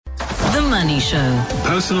Money Show.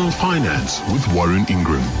 Personal Finance with Warren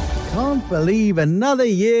Ingram. Can't believe another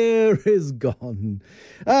year is gone.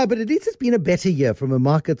 But at least it's been a better year from a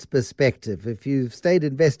market's perspective. If you've stayed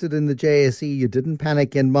invested in the JSE, you didn't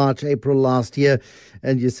panic in March, April last year,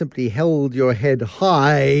 and you simply held your head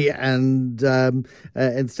high and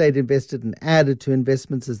stayed invested and added to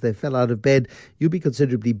investments as they fell out of bed, you'll be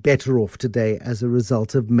considerably better off today as a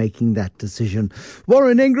result of making that decision.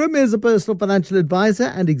 Warren Ingram is a personal financial advisor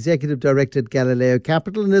and executive director at Galileo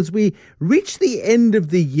Capital. And as we reach the end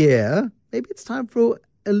of the year, maybe it's time for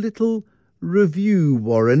a little review,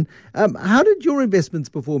 Warren. How did your investments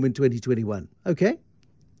perform in 2021? Okay.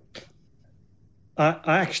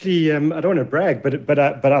 I actually I don't want to brag, but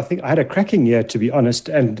I think I had a cracking year, to be honest,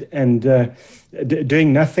 and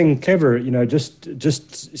doing nothing clever.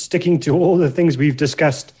 Just sticking to all the things we've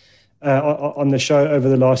discussed on the show over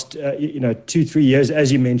the last 2-3 years,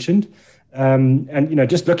 as you mentioned. And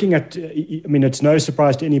just looking at, it's no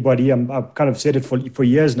surprise to anybody. I've kind of said it for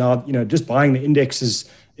years now. Just buying the index is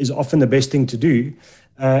often the best thing to do,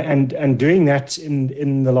 and doing that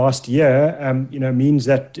in the last year, means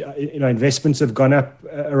that investments have gone up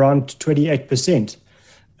around 28%.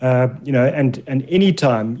 And any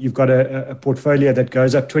time you've got a portfolio that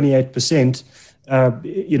goes up 28%,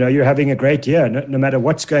 you're having a great year. No matter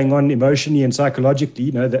what's going on emotionally and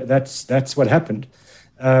psychologically, that's what happened.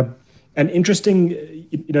 And interesting,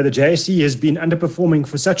 the JSE has been underperforming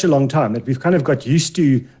for such a long time that we've kind of got used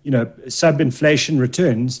to, sub-inflation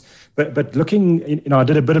returns. But looking, I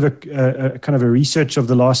did a bit of a kind of a research of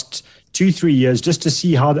the last 2-3 years just to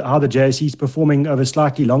see how the JSE is performing over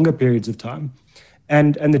slightly longer periods of time.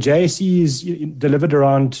 And the JSE is delivered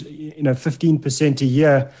around 15% a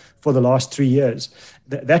year for the last 3 years.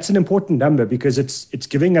 That's an important number because it's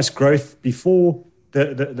giving us growth before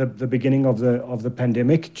the beginning of the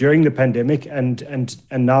pandemic, during the pandemic, and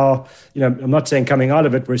now, I'm not saying coming out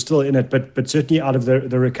of it, we're still in it, but certainly out of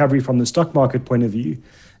the recovery from the stock market point of view.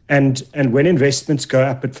 And when investments go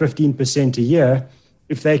up at 15% a year,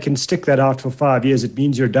 if they can stick that out for 5 years, it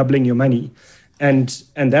means you're doubling your money. And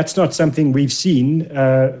that's not something we've seen.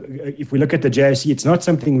 If we look at the JSE, it's not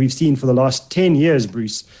something we've seen for the last 10 years,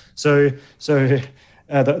 Bruce. So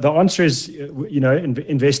the answer is,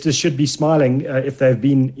 investors should be smiling if they've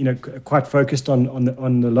been, quite focused on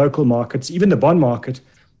the local markets. Even the bond market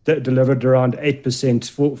delivered around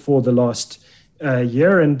 8% for the last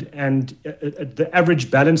year, and the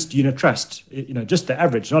average balanced unit trust, just the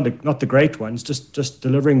average, not the great ones, just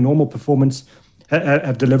delivering normal performance,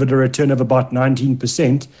 have delivered a return of about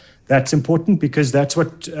 19%. That's important because that's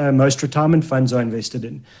what most retirement funds are invested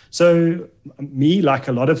in. So me, like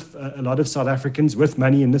a lot of South Africans with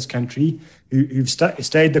money in this country who've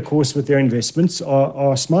stayed the course with their investments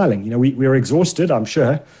are smiling. We're exhausted, I'm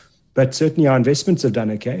sure, but certainly our investments have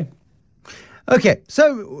done okay. Okay,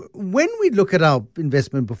 so when we look at our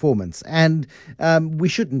investment performance, and we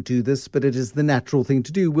shouldn't do this, but it is the natural thing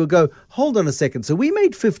to do, we'll go, hold on a second. So we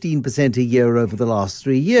made 15% a year over the last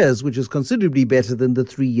 3 years, which is considerably better than the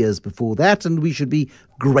 3 years before that, and we should be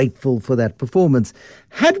grateful for that performance.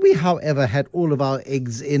 Had we, however, had all of our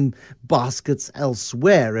eggs in baskets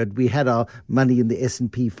elsewhere, and we had our money in the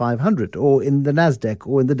S&P 500, or in the Nasdaq,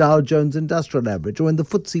 or in the Dow Jones Industrial Average, or in the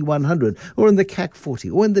FTSE 100, or in the CAC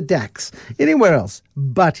 40, or in the DAX, anywhere else,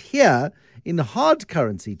 but here, in hard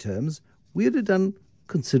currency terms, we would have done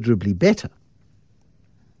considerably better.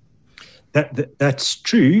 That's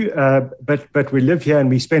true, but we live here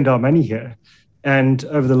and we spend our money here. And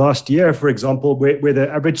over the last year, for example, where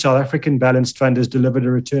the average South African balanced fund has delivered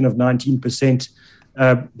a return of 19%,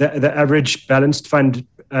 the average balanced fund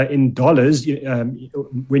in dollars,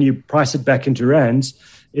 when you price it back into rands,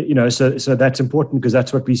 so that's important because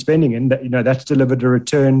that's what we're spending in. That's delivered a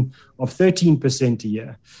return of 13% a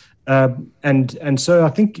year. And so I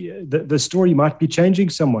think the story might be changing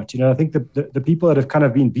somewhat. I think the people that have kind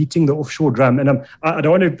of been beating the offshore drum, and I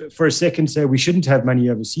don't want to for a second say we shouldn't have money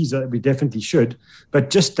overseas. We definitely should, but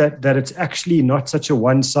just that it's actually not such a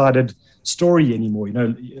one-sided story anymore.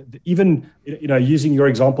 Even using your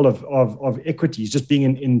example of equities, just being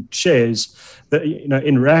in shares, that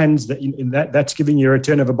in rands, that's giving you a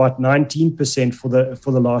return of about 19%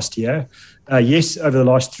 for the last year. Yes, over the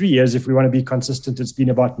last 3 years, if we want to be consistent, it's been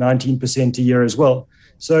about 19% a year as well.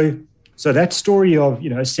 So that story of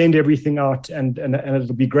send everything out and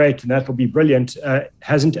it'll be great and that'll be brilliant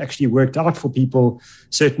hasn't actually worked out for people,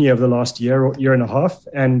 certainly over the last year or year and a half,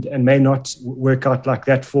 and may not work out like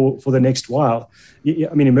that for the next while.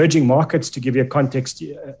 I mean, emerging markets, to give you a context,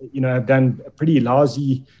 have done pretty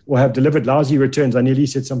lousy or have delivered lousy returns. I nearly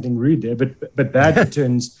said something rude there, but bad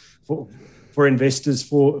returns for investors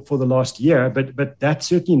for the last year, but that's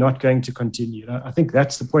certainly not going to continue. I think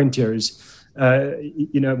that's the point here is,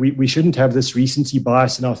 we shouldn't have this recency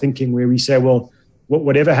bias in our thinking where we say, well,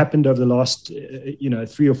 whatever happened over the last,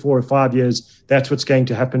 3 or 4 or 5 years, that's what's going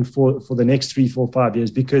to happen for the next 3, 4, 5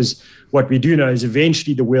 years. Because what we do know is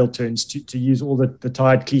eventually the wheel turns, to use all the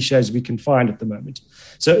tired cliches we can find at the moment.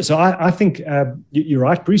 So I think you're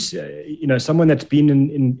right, Bruce. Someone that's been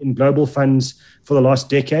in global funds for the last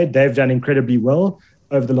decade, they've done incredibly well.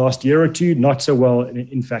 Over the last year or two, not so well,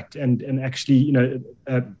 in fact. And actually,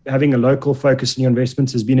 having a local focus on your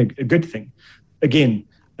investments has been a good thing. Again,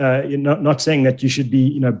 you're not saying that you should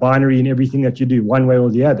be, binary in everything that you do, one way or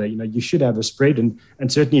the other. You should have a spread, and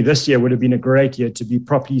certainly this year would have been a great year to be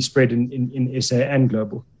properly spread in SA and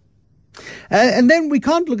global. And then we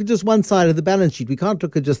can't look at just one side of the balance sheet. We can't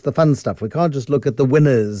look at just the fun stuff. We can't just look at the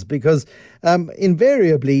winners, because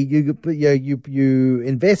invariably you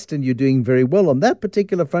invest and you're doing very well on that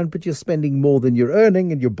particular front, but you're spending more than you're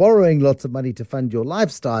earning and you're borrowing lots of money to fund your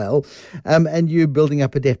lifestyle, and you're building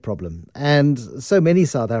up a debt problem. And so many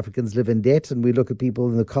South Africans live in debt, and we look at people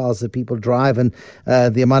in the cars that people drive and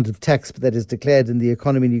the amount of tax that is declared in the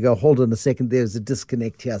economy, and you go, hold on a second, there's a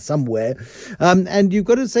disconnect here somewhere. And you've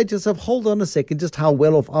got to say to yourself, hold on a second, just how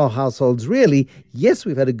well off are households really? Yes,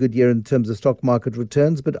 we've had a good year in terms of stock market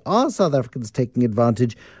returns, but are South Africans taking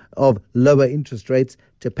advantage of lower interest rates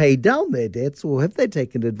to pay down their debts, or have they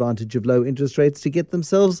taken advantage of low interest rates to get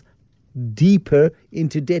themselves deeper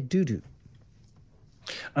into debt doo-doo?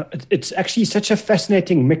 It's actually such a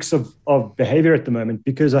fascinating mix of behavior at the moment,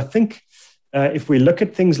 because I think if we look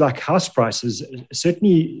at things like house prices,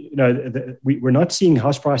 certainly, we're not seeing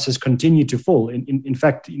house prices continue to fall. In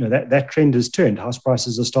fact, that trend has turned. House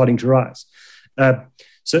prices are starting to rise.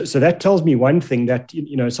 So that tells me one thing, that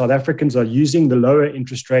South Africans are using the lower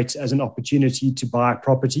interest rates as an opportunity to buy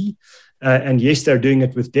property. And yes, they're doing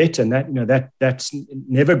it with debt, and that's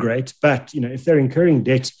never great. But if they're incurring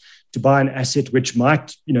debt to buy an asset which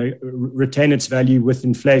might, retain its value with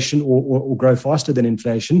inflation or grow faster than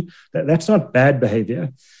inflation, that's not bad behavior.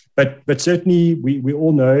 But certainly we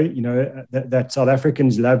all know, that South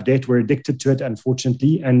Africans love debt. We're addicted to it,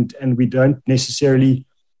 unfortunately, and we don't necessarily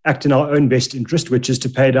act in our own best interest, which is to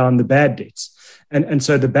pay down the bad debts. And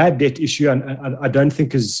so the bad debt issue, I don't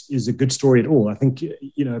think is a good story at all. I think,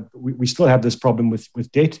 we still have this problem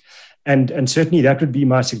with debt. And certainly that would be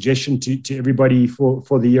my suggestion to everybody for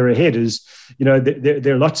the year ahead is,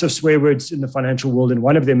 there are lots of swear words in the financial world, and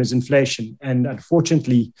one of them is inflation. And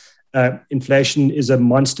unfortunately, inflation is a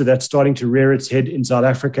monster that's starting to rear its head in South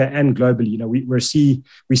Africa and globally.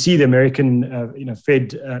 We see the American, Fed,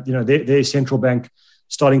 their central bank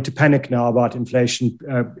starting to panic now about inflation.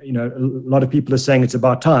 A lot of people are saying it's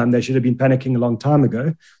about time. They should have been panicking a long time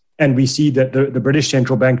ago. And we see that the British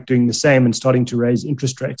central bank doing the same and starting to raise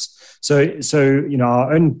interest rates. So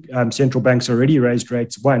our own central banks already raised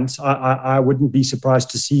rates once. I wouldn't be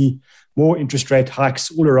surprised to see more interest rate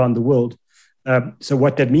hikes all around the world. So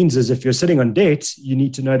what that means is, if you're sitting on debt, you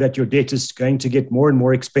need to know that your debt is going to get more and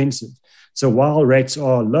more expensive. So while rates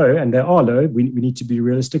are low, and they are low, we need to be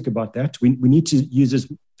realistic about that. We need to use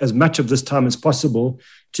as much of this time as possible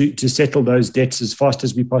to settle those debts as fast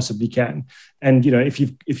as we possibly can. And if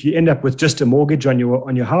you end up with just a mortgage on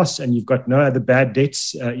your house and you've got no other bad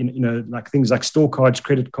debts, like things like store cards,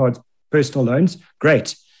 credit cards, personal loans,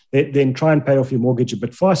 great. Then try and pay off your mortgage a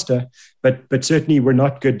bit faster. But certainly we're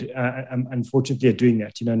not good, unfortunately, at doing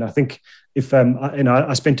that. And I think if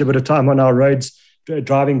I spent a bit of time on our roads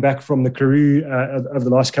driving back from the Karoo over the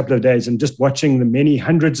last couple of days, and just watching the many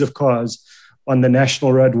hundreds of cars on the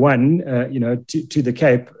National Road 1, to the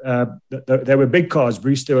Cape. There were big cars,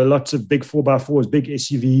 Bruce. There were lots of big 4x4s, big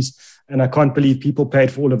SUVs, and I can't believe people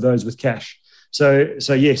paid for all of those with cash. So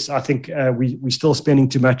yes, I think we're still spending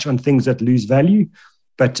too much on things that lose value,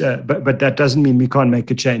 but that doesn't mean we can't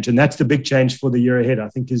make a change. And that's the big change for the year ahead, I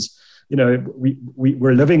think, is,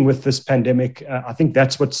 we're living with this pandemic. I think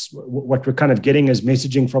that's what we're kind of getting as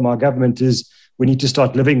messaging from our government is we need to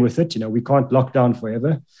start living with it. We can't lock down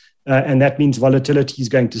forever. And that means volatility is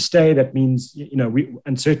going to stay. That means,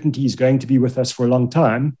 uncertainty is going to be with us for a long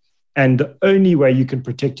time. And the only way you can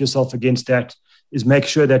protect yourself against that is make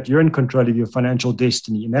sure that you're in control of your financial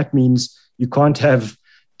destiny. And that means you can't have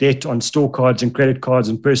debt on store cards and credit cards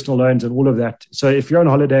and personal loans and all of that. So if you're on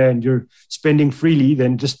holiday and you're spending freely,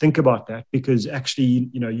 then just think about that, because actually,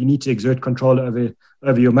 you need to exert control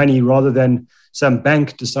over your money rather than some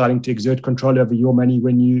bank deciding to exert control over your money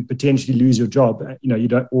when you potentially lose your job, you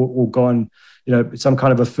don't, or go on, some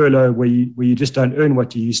kind of a furlough where you just don't earn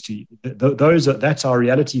what you used to. That's our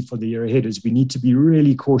reality for the year ahead. Is we need to be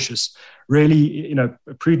really cautious, really,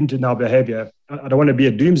 prudent in our behavior. I don't want to be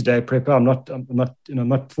a doomsday prepper. I'm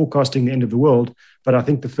not forecasting the end of the world, but I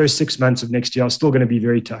think the first 6 months of next year are still going to be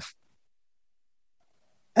very tough.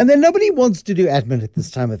 And then nobody wants to do admin at this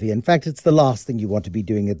time of the year. In fact, it's the last thing you want to be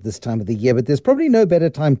doing at this time of the year, but there's probably no better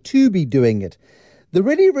time to be doing it. The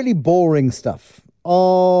really, really boring stuff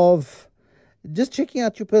of just checking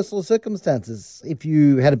out your personal circumstances. If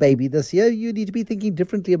you had a baby this year, you need to be thinking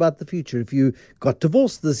differently about the future. If you got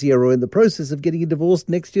divorced this year or in the process of getting a divorce,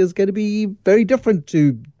 next year is going to be very different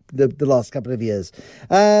to the last couple of years.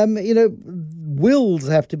 Wills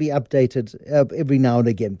have to be updated every now and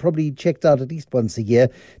again, probably checked out at least once a year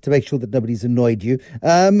to make sure that nobody's annoyed you.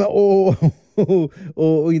 Or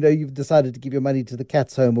you've decided to give your money to the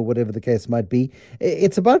cat's home or whatever the case might be.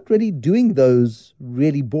 It's about really doing those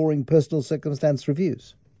really boring personal circumstance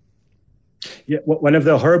reviews. Yeah, one of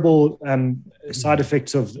the horrible side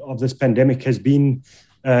effects of this pandemic has been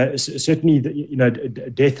certainly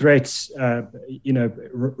death rates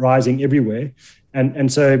rising everywhere,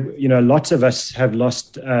 and so lots of us have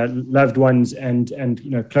lost loved ones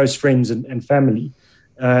and close friends and family.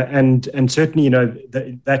 And certainly,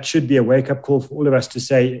 that should be a wake-up call for all of us to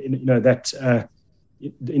say, that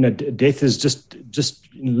death is just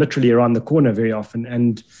literally around the corner very often,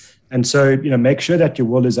 and so make sure that your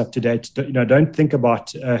will is up to date. Don't think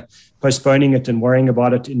about postponing it and worrying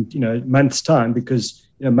about it in months' time, because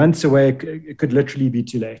months away it could literally be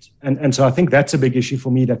too late. And so I think that's a big issue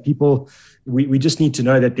for me, that people we just need to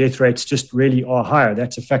know that death rates just really are higher.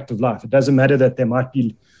 That's a fact of life. It doesn't matter that there might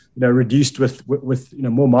be reduced with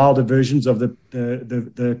more milder versions of the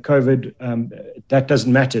COVID. That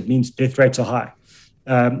doesn't matter. It means death rates are high,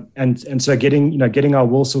 and so getting our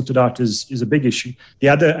will sorted out is a big issue. The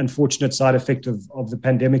other unfortunate side effect of the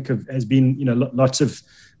pandemic has been lots of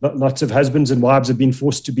husbands and wives have been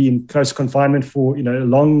forced to be in close confinement for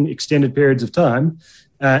long extended periods of time.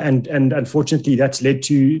 And unfortunately, that's led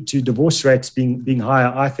to divorce rates being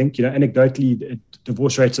higher. I think anecdotally,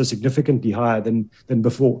 divorce rates are significantly higher than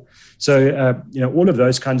before. So all of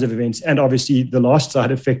those kinds of events, and obviously the last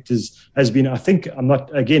side effect has been, I think,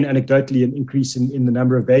 anecdotally, an increase in the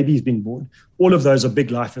number of babies being born. All of those are big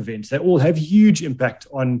life events. They all have huge impact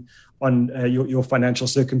on your financial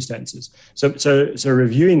circumstances. So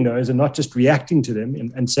reviewing those and not just reacting to them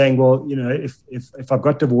and saying, well, if I've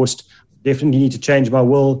got divorced, definitely need to change my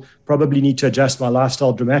will, probably need to adjust my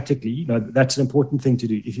lifestyle dramatically. That's an important thing to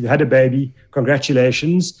do. If you've had a baby,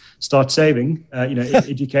 congratulations, start saving.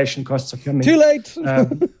 Education costs are coming. Too late.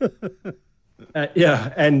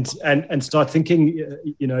 And start thinking,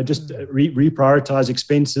 just reprioritize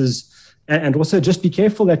expenses. And also just be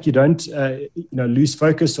careful that you don't, lose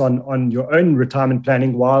focus on your own retirement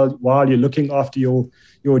planning while you're looking after your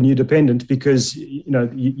new dependent, because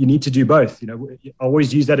you need to do both. I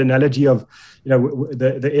always use that analogy of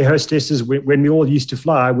the air hostesses when we all used to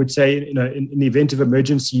fly. I would say in the event of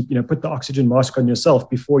emergency, put the oxygen mask on yourself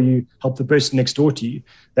before you help the person next door to you.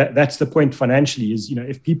 That's the point financially. Is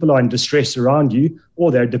if people are in distress around you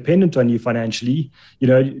or they're dependent on you financially,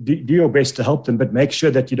 do your best to help them, but make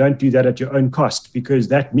sure that you don't do that at your own cost, because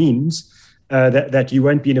that means that you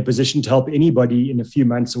won't be in a position to help anybody in a few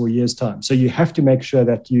months or years' time. So you have to make sure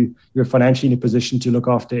that you're financially in a position to look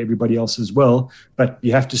after everybody else as well, but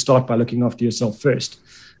you have to start by looking after yourself first.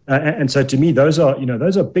 And so to me, those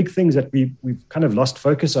are big things that we've kind of lost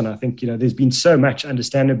focus on. I think, there's been so much,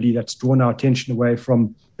 understandably, that's drawn our attention away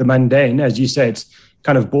from the mundane. As you say, it's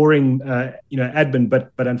kind of boring, admin,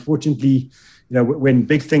 but unfortunately, when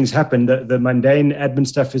big things happen, the mundane admin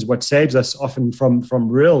stuff is what saves us often from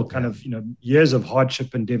real kind of, years of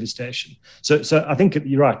hardship and devastation. So I think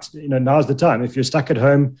you're right. Now's the time. If you're stuck at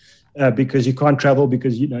home because you can't travel,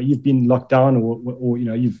 because, you've been locked down or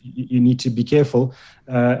you need to be careful.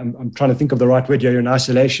 I'm trying to think of the right word here. You're in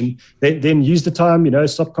isolation. Then use the time,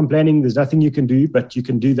 stop complaining. There's nothing you can do, but you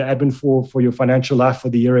can do the admin for your financial life for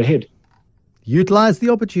the year ahead. Utilize the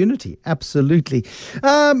opportunity. Absolutely.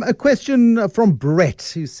 A question from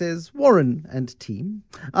Brett, who says, Warren and team,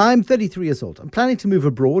 I'm 33 years old. I'm planning to move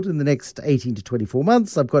abroad in the next 18 to 24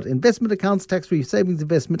 months. I've got investment accounts, tax-free savings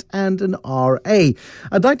investment, and an RA.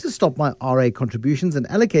 I'd like to stop my RA contributions and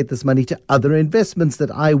allocate this money to other investments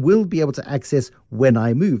that I will be able to access when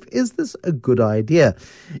I move. Is this a good idea?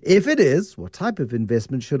 If it is, what type of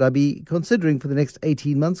investment should I be considering for the next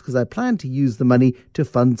 18 months? Because I plan to use the money to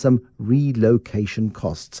fund some relocation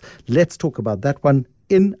costs. Let's talk about that one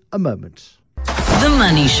in a moment. The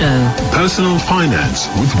Money Show. Personal Finance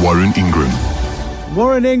with Warren Ingram.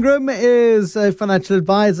 Warren Ingram is a financial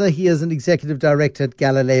advisor. He is an executive director at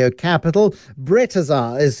Galileo Capital. Brett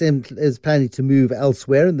Azar is planning to move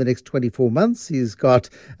elsewhere in the next 24 months. He's got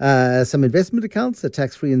some investment accounts, a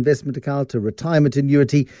tax-free investment account, a retirement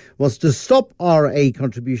annuity, wants to stop RA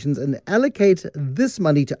contributions and allocate this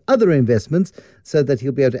money to other investments so that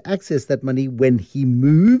he'll be able to access that money when he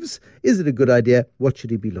moves. Is it a good idea? What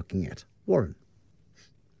should he be looking at? Warren.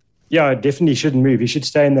 Yeah, definitely shouldn't move. He should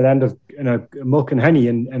stay in the land of milk and honey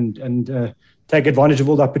and take advantage of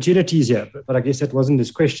all the opportunities here. But I guess that wasn't his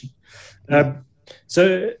question.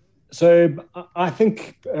 So I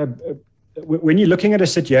think when you're looking at a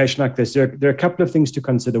situation like this, there are a couple of things to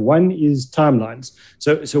consider. One is timelines.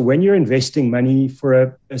 So when you're investing money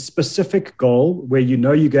for a specific goal where you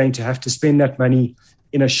know you're going to have to spend that money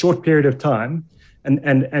in a short period of time,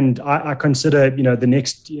 and I consider, the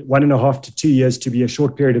next 1.5 to 2 years to be a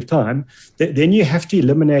short period of time, then you have to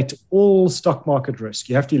eliminate all stock market risk.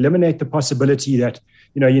 You have to eliminate the possibility that,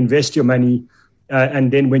 you invest your money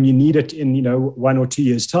and then when you need it in, 1 or 2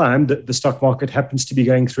 years' time, the stock market happens to be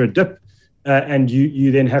going through a dip and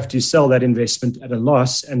you then have to sell that investment at a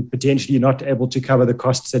loss and potentially not able to cover the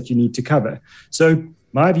costs that you need to cover. So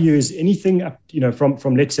my view is anything up,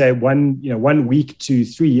 from let's say 1 week to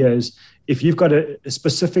 3 years, if you've got a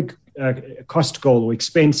specific cost goal or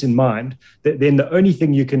expense in mind, then the only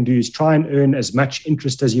thing you can do is try and earn as much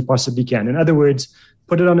interest as you possibly can. In other words,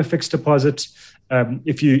 put it on a fixed deposit.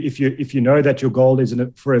 If you know that your goal is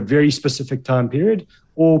for a very specific time period,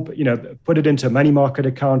 or put it into a money market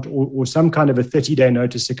account or some kind of a 30-day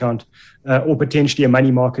notice account, or potentially a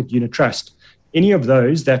money market unit trust. Any of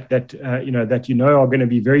those that are going to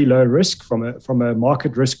be very low risk from a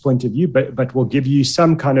market risk point of view, but will give you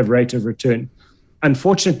some kind of rate of return.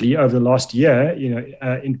 Unfortunately, over the last year,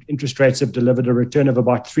 interest rates have delivered a return of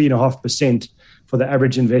about 3.5% for the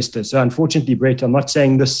average investor. So unfortunately, Brett, I'm not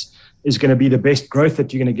saying this is going to be the best growth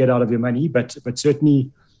that you're going to get out of your money, but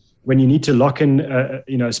certainly when you need to lock in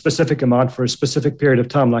a specific amount for a specific period of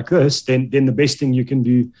time like this, then the best thing you can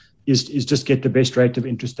do is just get the best rate of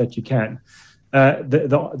interest that you can.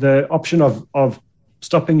 The option of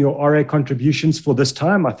stopping your RA contributions for this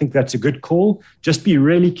time, I think that's a good call. Just be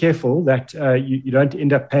really careful that you don't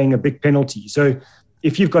end up paying a big penalty. So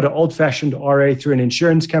if you've got an old-fashioned RA through an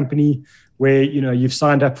insurance company where you've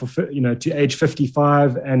signed up for to age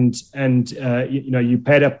 55 and you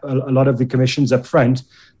paid up a lot of the commissions up front,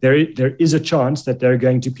 there is a chance that they're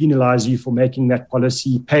going to penalize you for making that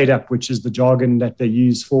policy paid up, which is the jargon that they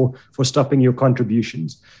use for stopping your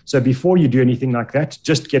contributions. So before you do anything like that,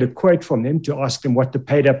 just get a quote from them to ask them what the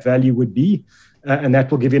paid up value would be, and that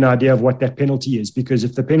will give you an idea of what that penalty is. Because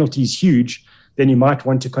if the penalty is huge, then you might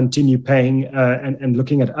want to continue paying and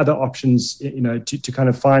looking at other options, to kind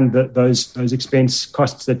of find those expense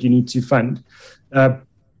costs that you need to fund.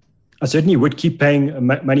 I certainly would keep paying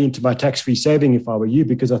money into my tax-free saving if I were you,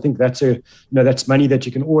 because I think that's that's money that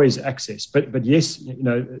you can always access. But yes,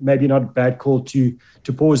 maybe not a bad call to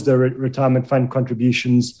pause the retirement fund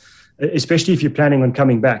contributions, especially if you're planning on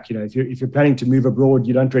coming back. If you're planning to move abroad,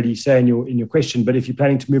 you don't really say in your question, but if you're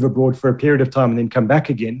planning to move abroad for a period of time and then come back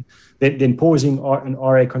again, then pausing an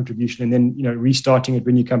RA contribution and then restarting it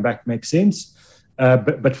when you come back makes sense.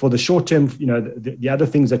 But for the short term, the other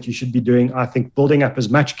things that you should be doing, I think, building up as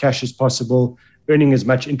much cash as possible, earning as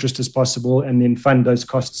much interest as possible, and then fund those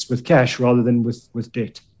costs with cash rather than with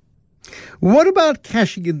debt. What about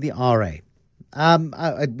cashing in the RA?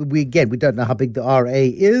 We don't know how big the RA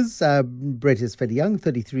is. Brett is fairly young,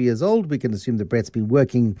 33 years old. We can assume that Brett's been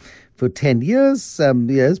working for 10 years.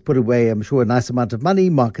 Put away, I'm sure, a nice amount of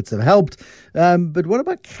money. Markets have helped. But what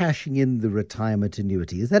about cashing in the retirement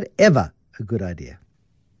annuity? Is that ever a good idea?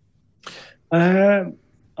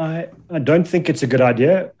 I don't think it's a good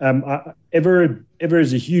idea. Ever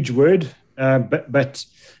is a huge word, but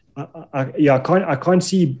I can't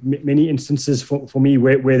see many instances for me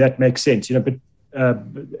where that makes sense. But I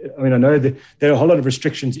know that there are a whole lot of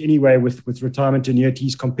restrictions anyway with retirement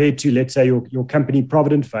annuities compared to, let's say, your company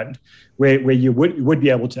provident fund, where you would be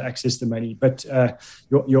able to access the money. But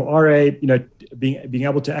your RA, being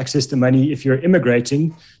able to access the money, if you're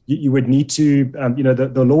immigrating, you would need to,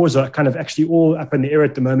 the laws are kind of actually all up in the air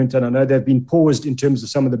at the moment. And I know they've been paused in terms of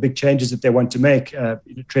some of the big changes that they want to make,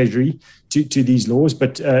 Treasury, to these laws.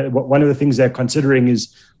 But one of the things they're considering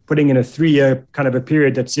is putting in a 3-year kind of a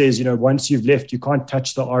period that says, once you've left, you can't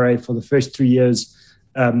touch the RA for the first 3 years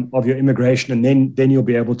of your immigration, and then you'll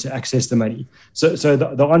be able to access the money. So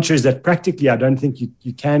the answer is that practically, I don't think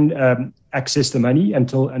you can access the money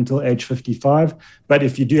until age 55. But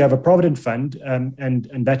if you do have a provident fund,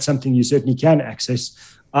 and that's something you certainly can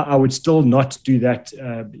access, I would still not do that.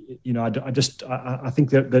 I think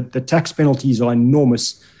that the tax penalties are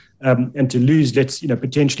enormous. And to lose,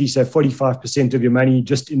 potentially say 45% of your money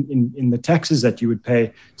just in the taxes that you would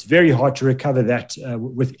pay, it's very hard to recover that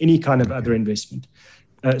with any kind of other investment.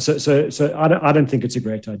 So I don't think it's a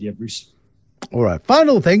great idea, Bruce. All right.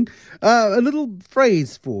 Final thing, a little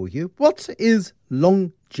phrase for you. What is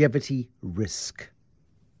longevity risk?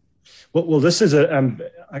 Well, this is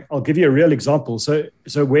I'll give you a real example. So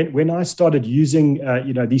when I started using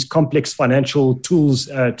these complex financial tools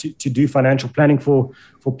to do financial planning for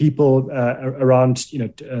people around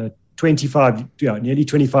 25 nearly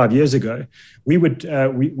 25 years ago, we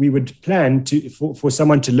would plan for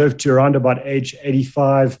someone to live to around about age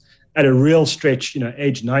 85, at a real stretch,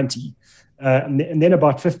 age 90. And then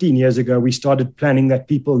about 15 years ago, we started planning that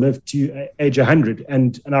people live to age 100.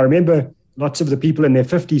 And I remember lots of the people in their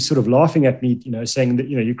 50s sort of laughing at me, saying that,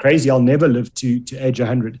 you're crazy, I'll never live to age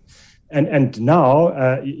 100. And now,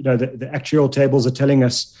 the actuarial tables are telling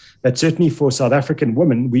us that certainly for South African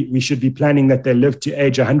women, we should be planning that they live to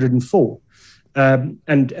age 104.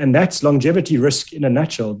 And that's longevity risk in a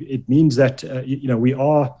nutshell. It means that, we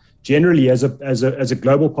are generally as a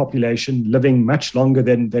global population living much longer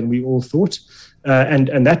than we all thought.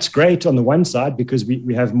 And that's great on the one side because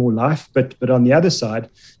we have more life, but on the other side,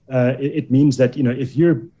 it means that if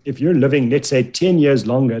you're living, let's say, 10 years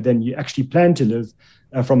longer than you actually plan to live,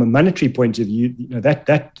 from a monetary point of view,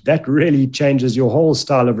 that really changes your whole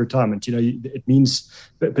style of retirement. It means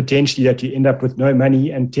potentially that you end up with no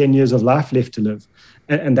money and 10 years of life left to live,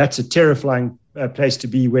 and that's a terrifying place to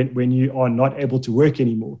be when you are not able to work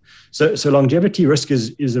anymore. So longevity risk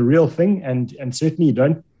is a real thing, and certainly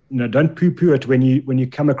don't poo-poo it when you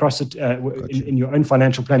come across it in your own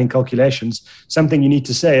financial planning calculations. Something you need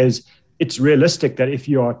to say is it's realistic that if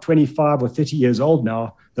you are 25 or 30 years old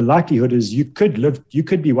now, the likelihood is you could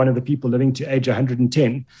be one of the people living to age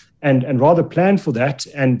 110, and rather plan for that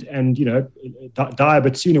and die a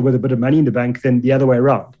bit sooner with a bit of money in the bank than the other way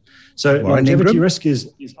around. So longevity risk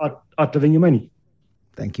is outliving your money.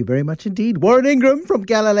 Thank you very much indeed. Warren Ingram from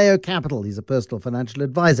Galileo Capital. He's a personal financial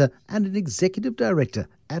advisor and an executive director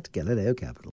at Galileo Capital.